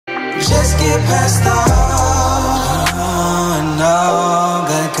Just get past all, no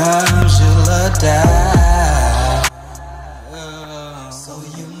good comes, you'll die. So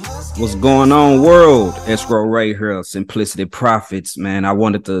you must. What's going on, world? Escrow Ray here, Simplicity Profits, man. I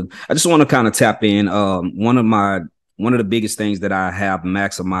just want to kind of tap in. One of the biggest things that I have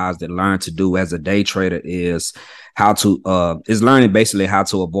maximized and learned to do as a day trader is learning basically how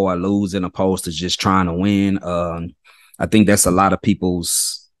to avoid losing opposed to just trying to win. I think that's a lot of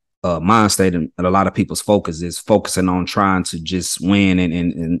people's mind state, and a lot of people's focus is focusing on trying to just win,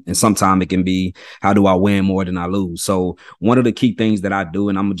 and sometimes it can be, how do I win more than I lose? So one of the key things that I do,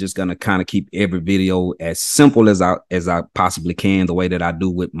 and I'm just gonna kind of keep every video as simple as I possibly can, the way that I do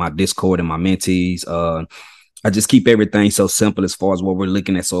with my Discord and my mentees. I just keep everything so simple as far as what we're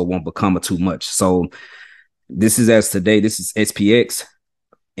looking at, so it won't become too much. So this is SPX.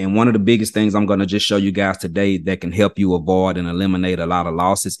 And one of the biggest things I'm going to just show you guys today that can help you avoid and eliminate a lot of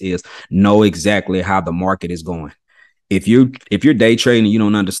losses is know exactly how the market is going. If you're day trading and you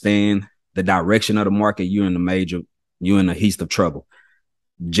don't understand the direction of the market, you're in a heap of trouble,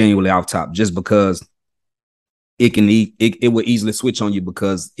 genuinely off top, just because it will easily switch on you.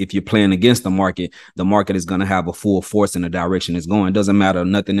 Because if you're playing against the market is going to have a full force in the direction it's going. It doesn't matter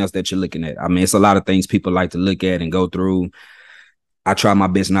nothing else that you're looking at. I mean, it's a lot of things people like to look at and go through. I try my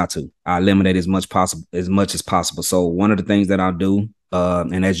best not to. I eliminate as much as possible. So one of the things that I'll do,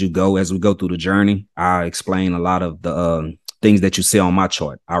 and as we go through the journey, I explain a lot of the things that you see on my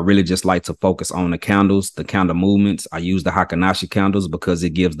chart. I really just like to focus on the candles, the candle movements. I use the Hakanashi candles because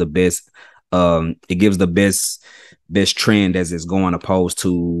it gives the best trend as it's going, opposed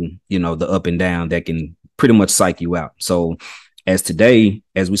to, the up and down that can pretty much psych you out. So as we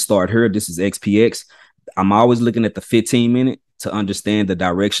start here, this is XPX. I'm always looking at the 15-minute to understand the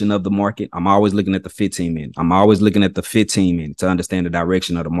direction of the market. I'm always looking at the 15-minute. I'm always looking at the 15-minute to understand the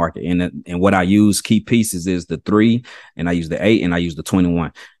direction of the market. And what I use, key pieces, is the 3, and I use the 8, and I use the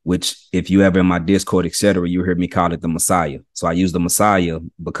 21, which if you ever in my Discord, etc., you heard me call it the Messiah. So I use the Messiah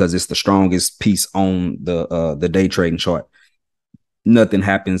because it's the strongest piece on the day trading chart. Nothing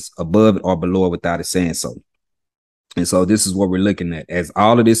happens above it or below it without it saying so. And so this is what we're looking at. As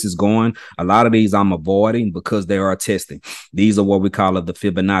all of this is going, a lot of these I'm avoiding because they are testing. These are what we call the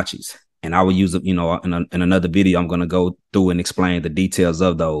Fibonacci's. And I will use it, in another video, I'm going to go through and explain the details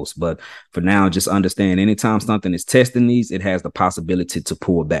of those. But for now, just understand, anytime something is testing these, it has the possibility to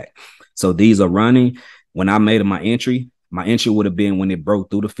pull back. So these are running. When I made my entry would have been when it broke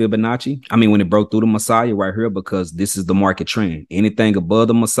through the Fibonacci. I mean, when it broke through the Messiah right here, because this is the market trend. Anything above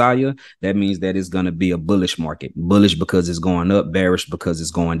the Messiah, that means that it's going to be a bullish market. Bullish because it's going up, bearish because it's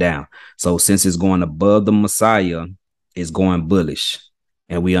going down. So since it's going above the Messiah, it's going bullish.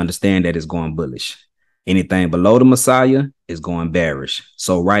 And we understand that it's going bullish. Anything below the Messiah is going bearish.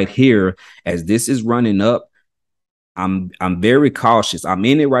 So right here, as this is running up, I'm very cautious. I'm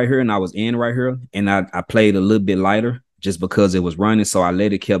in it right here, and I was in right here, and I played a little bit lighter, just because it was running. So I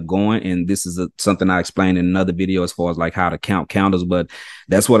let it keep going. And this is something I explained in another video as far as like how to count candles, but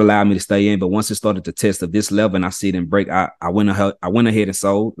that's what allowed me to stay in. But once it started to test of this level and I see it and break, I went ahead and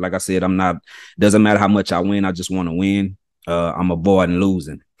sold. Like I said, doesn't matter how much I win. I just want to win. I'm avoiding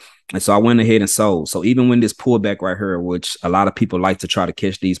losing. And so I went ahead and sold. So even when this pullback right here, which a lot of people like to try to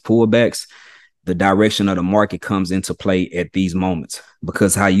catch these pullbacks, the direction of the market comes into play at these moments,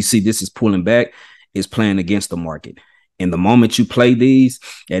 because how you see this is pulling back is playing against the market. And the moment you play these,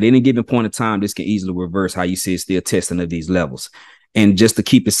 at any given point in time, this can easily reverse how you see it still testing at these levels. And just to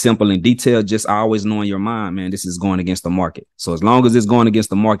keep it simple and detailed, just always know in your mind, man, this is going against the market. So as long as it's going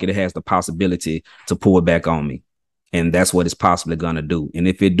against the market, it has the possibility to pull it back on me. And that's what it's possibly going to do. And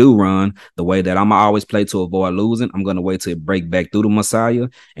if it do run the way that I'm always play to avoid losing, I'm going to wait till it break back through the Messiah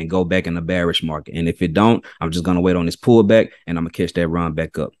and go back in the bearish market. And if it don't, I'm just going to wait on this pullback and I'm going to catch that run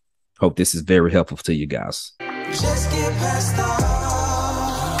back up. Hope this is very helpful to you guys. Just get past all,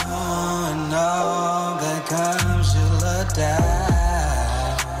 no good comes, you'll die.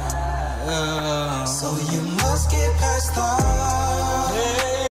 So you must get past all.